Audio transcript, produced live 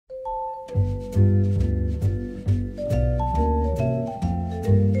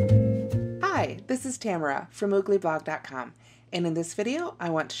this is Tamara from mooglyblog.com, and in this video I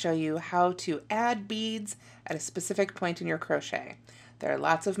want to show you how to add beads at a specific point in your crochet. There are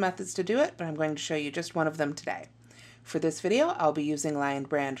lots of methods to do it, but I'm going to show you just one of them today. For this video I'll be using Lion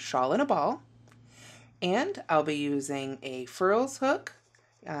Brand Shawl in a Ball, and I'll be using a furls hook,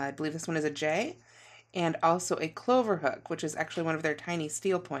 I believe this one is a J, and also a clover hook, which is actually one of their tiny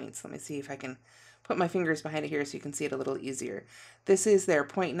steel points. Let me see if I can put my fingers behind it here so you can see it a little easier. This is their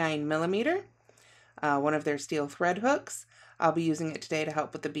 0.9 millimeter, one of their steel thread hooks. I'll be using it today to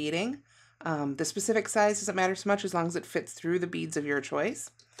help with the beading. The specific size doesn't matter so much as long as it fits through the beads of your choice.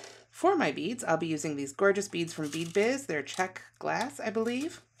 For my beads, I'll be using these gorgeous beads from Bead Biz. They're check glass, I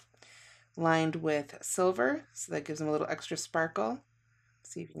believe, lined with silver, so that gives them a little extra sparkle.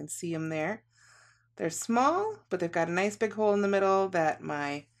 See if you can see them there. They're small, but they've got a nice big hole in the middle that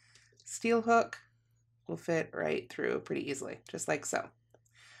my steel hook will fit right through pretty easily, just like so.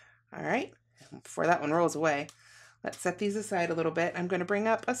 All right, before that one rolls away, let's set these aside a little bit. I'm going to bring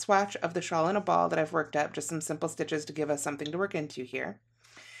up a swatch of the shawl in a ball that I've worked up, just some simple stitches to give us something to work into here.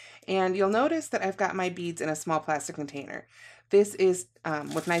 And you'll notice that I've got my beads in a small plastic container. This is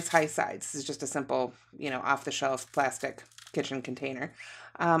with nice high sides. This is just a simple, off-the-shelf plastic kitchen container.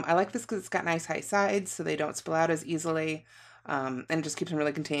 I like this because it's got nice high sides so they don't spill out as easily, and it just keeps them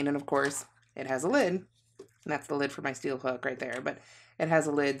really contained. And of course, it has a lid, and that's the lid for my steel hook right there, but it has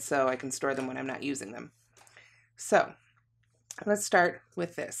a lid so I can store them when I'm not using them. So let's start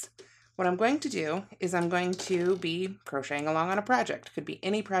with this. What I'm going to do is I'm going to be crocheting along on a project. It could be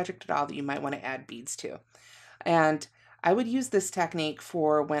any project at all that you might want to add beads to. And I would use this technique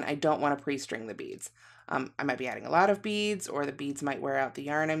for when I don't want to pre-string the beads. I might be adding a lot of beads, or the beads might wear out the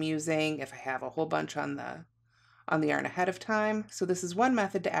yarn I'm using if I have a whole bunch on the yarn ahead of time. So this is one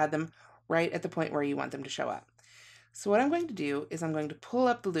method to add them right at the point where you want them to show up. So what I'm going to do is I'm going to pull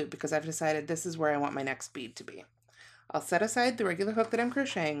up the loop because I've decided this is where I want my next bead to be. I'll set aside the regular hook that I'm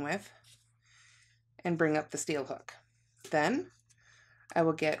crocheting with and bring up the steel hook. Then I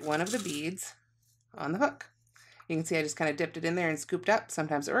will get one of the beads on the hook. You can see I just kind of dipped it in there and scooped up.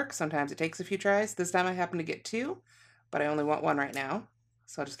 Sometimes it works, sometimes it takes a few tries. This time I happen to get two, but I only want one right now.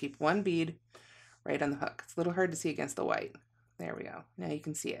 So I'll just keep one bead right on the hook. It's a little hard to see against the white. There we go. Now you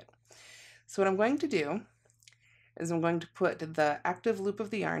can see it. So what I'm going to do is I'm going to put the active loop of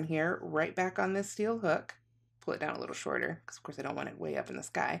the yarn here right back on this steel hook. Pull it down a little shorter because of course I don't want it way up in the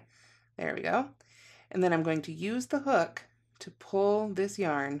sky. There we go. And then I'm going to use the hook to pull this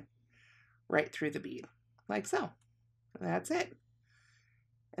yarn right through the bead, like so. That's it.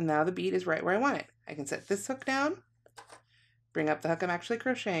 And now the bead is right where I want it. I can set this hook down, bring up the hook I'm actually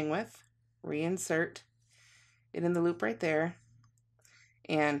crocheting with, reinsert it in the loop right there,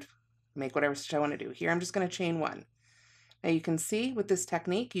 and make whatever stitch I want to do. Here I'm just going to chain one. Now you can see with this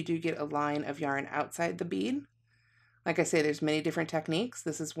technique you do get a line of yarn outside the bead. Like I say, there's many different techniques.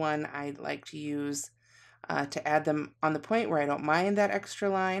 This is one I like to use to add them on the point where I don't mind that extra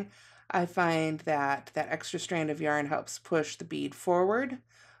line. I find that that extra strand of yarn helps push the bead forward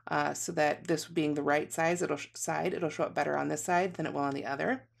so that this being the right size, it'll show up better on this side than it will on the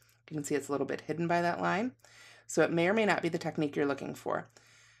other. You can see it's a little bit hidden by that line. So it may or may not be the technique you're looking for.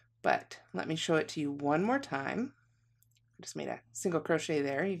 But let me show it to you one more time. I just made a single crochet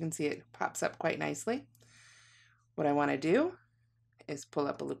there. You can see it pops up quite nicely. What I want to do is pull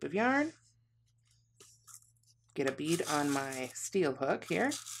up a loop of yarn, get a bead on my steel hook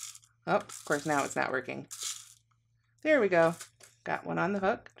here. Oh, of course now it's not working. There we go. Got one on the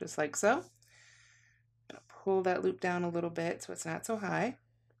hook, just like so. I'm gonna pull that loop down a little bit so it's not so high.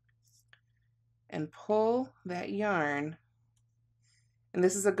 And pull that yarn. And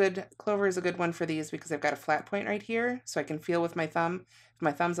this is a good, clover is a good one for these because I've got a flat point right here, so I can feel with my thumb. If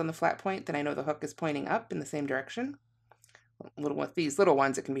my thumb's on the flat point, then I know the hook is pointing up in the same direction. With these little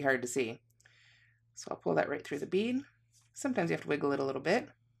ones, it can be hard to see. So I'll pull that right through the bead. Sometimes you have to wiggle it a little bit.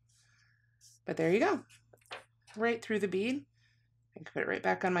 But there you go, right through the bead. I can put it right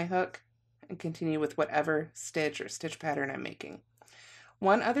back on my hook and continue with whatever stitch or stitch pattern I'm making.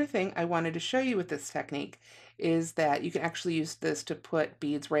 One other thing I wanted to show you with this technique is that you can actually use this to put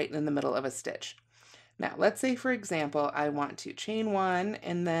beads right in the middle of a stitch. Now, let's say, for example, I want to chain one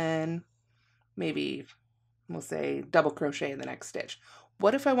and then maybe, we'll say, double crochet in the next stitch.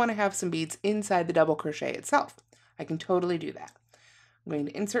 What if I want to have some beads inside the double crochet itself? I can totally do that. I'm going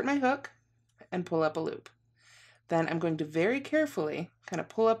to insert my hook and pull up a loop. Then I'm going to very carefully kind of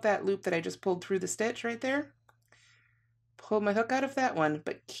pull up that loop that I just pulled through the stitch right there. Pull my hook out of that one,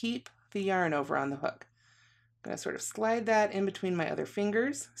 but keep the yarn over on the hook. I'm going to sort of slide that in between my other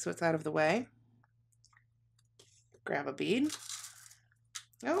fingers so it's out of the way. Grab a bead.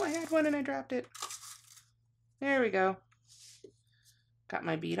 Oh, I had one and I dropped it. There we go. Got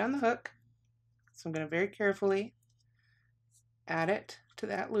my bead on the hook. So I'm going to very carefully add it to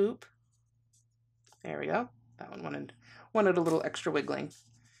that loop. There we go. That one wanted a little extra wiggling.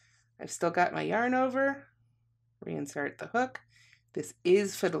 I've still got my yarn over. Reinsert the hook. This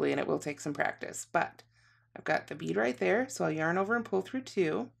is fiddly and it will take some practice, but I've got the bead right there, so I'll yarn over and pull through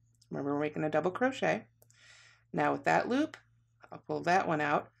 2. Remember, we're making a double crochet. Now with that loop, I'll pull that one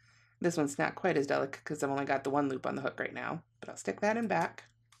out. This one's not quite as delicate because I've only got the one loop on the hook right now, but I'll stick that in back.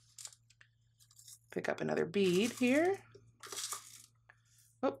 Pick up another bead here.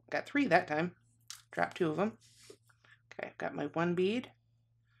 Oh, got 3 that time. Drop 2 of them. Okay, I've got my 1 bead.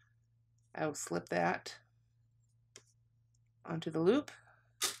 I will slip that onto the loop.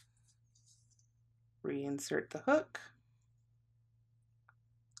 Reinsert the hook,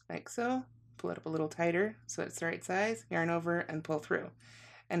 like so. Pull it up a little tighter so it's the right size. Yarn over and pull through.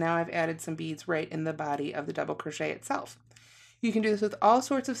 And now I've added some beads right in the body of the double crochet itself. You can do this with all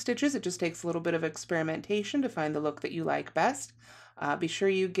sorts of stitches. It just takes a little bit of experimentation to find the look that you like best. Be sure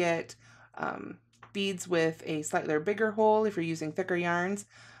you get beads with a slightly bigger hole if you're using thicker yarns.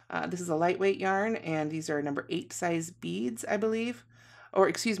 This is a lightweight yarn, and these are number 8 size beads, I believe. Or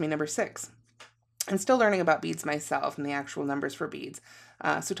excuse me, number 6. I'm still learning about beads myself and the actual numbers for beads.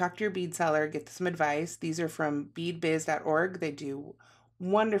 So talk to your bead seller, get some advice. These are from beadbiz.org. They do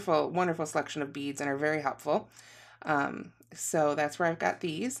wonderful, wonderful selection of beads and are very helpful. So that's where I've got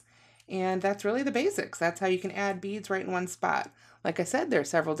these. And that's really the basics. That's how you can add beads right in one spot. Like I said, there are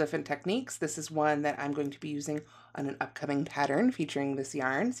several different techniques. This is one that I'm going to be using on an upcoming pattern featuring this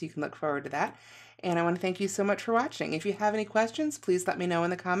yarn, so you can look forward to that. And I want to thank you so much for watching. If you have any questions, please let me know in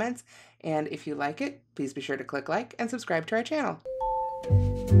the comments. And if you like it, please be sure to click like and subscribe to our channel.